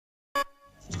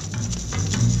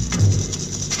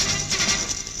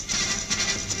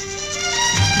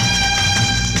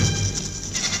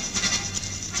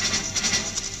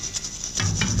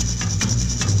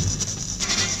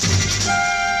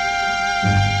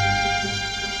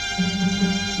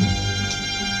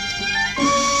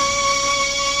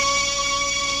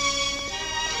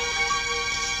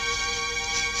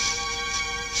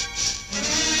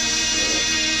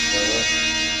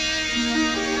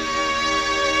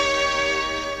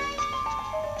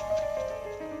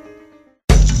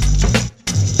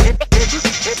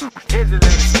Here's a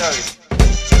little story.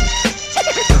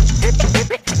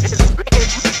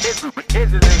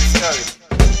 Here's a little story.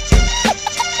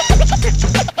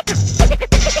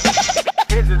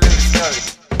 Here's a little story.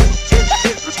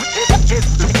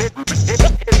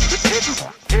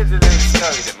 Here's a little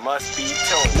story that must be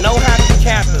told. No happy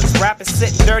campers, rappers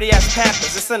sitting dirty ass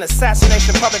pampers. It's an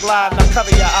assassination, public live, now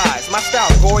cover your eyes. My style,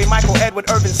 gory, Michael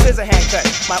Edward, Urban scissor hand cut.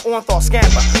 My Ornthal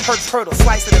scamper, Hertz hurdle,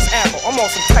 slicing this apple. I'm on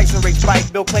some Tyson Rich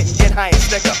bike, Bill Clinton, get high and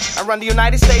sticker. I run the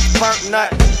United States, burnt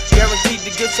nut. Guaranteed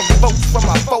to get some votes from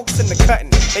my folks in the cutting.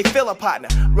 They feel a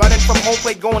partner, running from home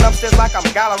plate, going upstairs like I'm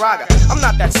Galarraga. I'm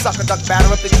not that sucker duck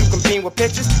batter up that you can beam with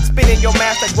pictures. Spit in your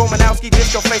mask like Romanowski,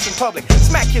 dish your face in public.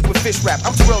 Smack kids with fish rap,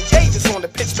 I'm Terrell Davis on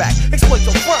the pitch back. Exploit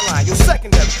your front line, your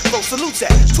secondary, throw salutes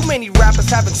at. Too many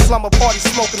rappers having slumber parties,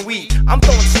 smoking weed. I'm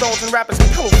throwing stones and rappers can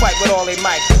pillow fight with all they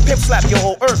might. Pimp slap your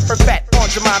whole earth, her fat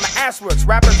on Jemima ass works.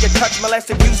 Rappers get touched,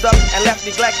 molested, used up, and left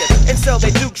neglected. Until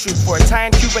they do shoot for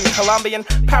Italian, Cuban, Colombian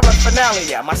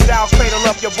paraphernalia. My style cradle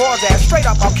up your broad's ass, straight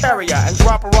up I'll carry her and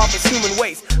drop her off as human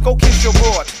waste. Go kiss your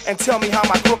broad and tell me how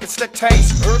my crooked stick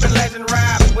tastes. Urban legend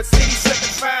rap with city slick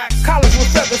and facts. College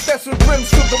with feathers, that's with brims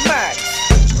to the max.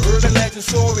 Urban legend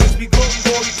stories, we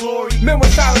glory, glory. Men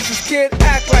with silences, kid,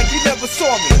 act like you never saw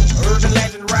me. Urban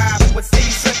legend rap with city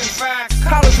slick and facts.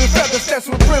 College with feathers, that's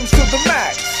with brims to the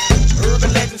max.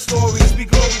 Urban legend stories, we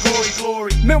glory,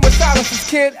 glory. Men with silences,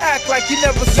 kid, act like you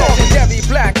never saw me. Legendary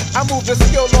black, I move the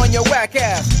skill on your whack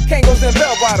ass. Kangos and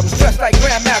bell bottoms, dressed like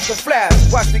Grandmaster Flash.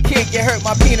 Watch the kid get hurt,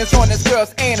 my penis on this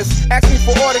girl's anus. Ask me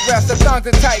for autographs, the thongs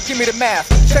are tight, give me the math.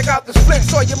 Check out the split,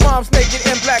 saw your mom's naked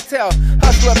in black tail.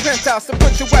 Hustler penthouse to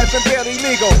put your wife in barely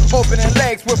legal. Opening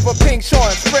legs with a pink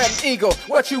showing, spread an eagle.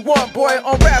 What you want, boy,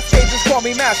 on rap stages, call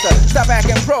me master. Stop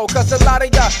acting pro, cause a lot of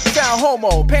y'all sound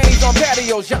homo. Panties on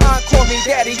patios, your aunt call me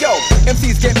daddy, yo.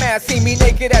 MCs get mad, see me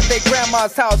naked at their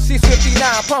grandma's house. She's 59,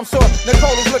 pump sore,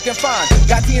 Nicole is looking fine.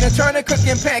 Got Tina Turner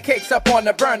cooking pancakes up on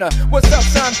the burner. What's up,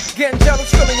 son? Getting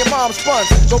jealous, filling your mom's buns.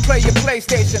 Go play your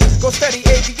PlayStation, go study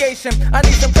aviation. I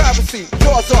need some privacy,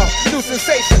 jaws off, new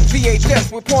sensation.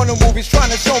 VHS with porno movies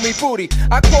trying to show me booty.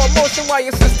 I call motion while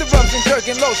your sister rubs and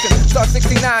jerking lotion. Star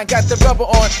 69, got the rubber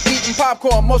on, eating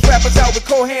popcorn. Most rappers out with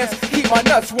cold hands, keep my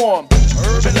nuts warm.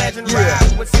 Urban legend rap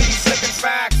with city slick and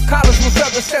facts. College with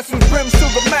feathers, sets with brims to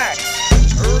the max.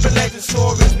 Urban legend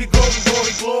stories, we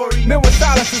glory, glory. Men with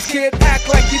silences, kid, act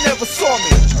like you never saw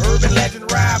me. Urban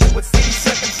legend rap with city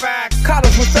slick and facts.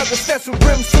 College with feathers, sets with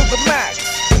brims to the max.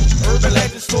 Urban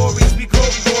legend stories, we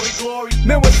glory, glory.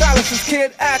 Men with silences,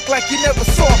 kid, act like you never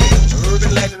saw me.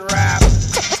 Urban legend rap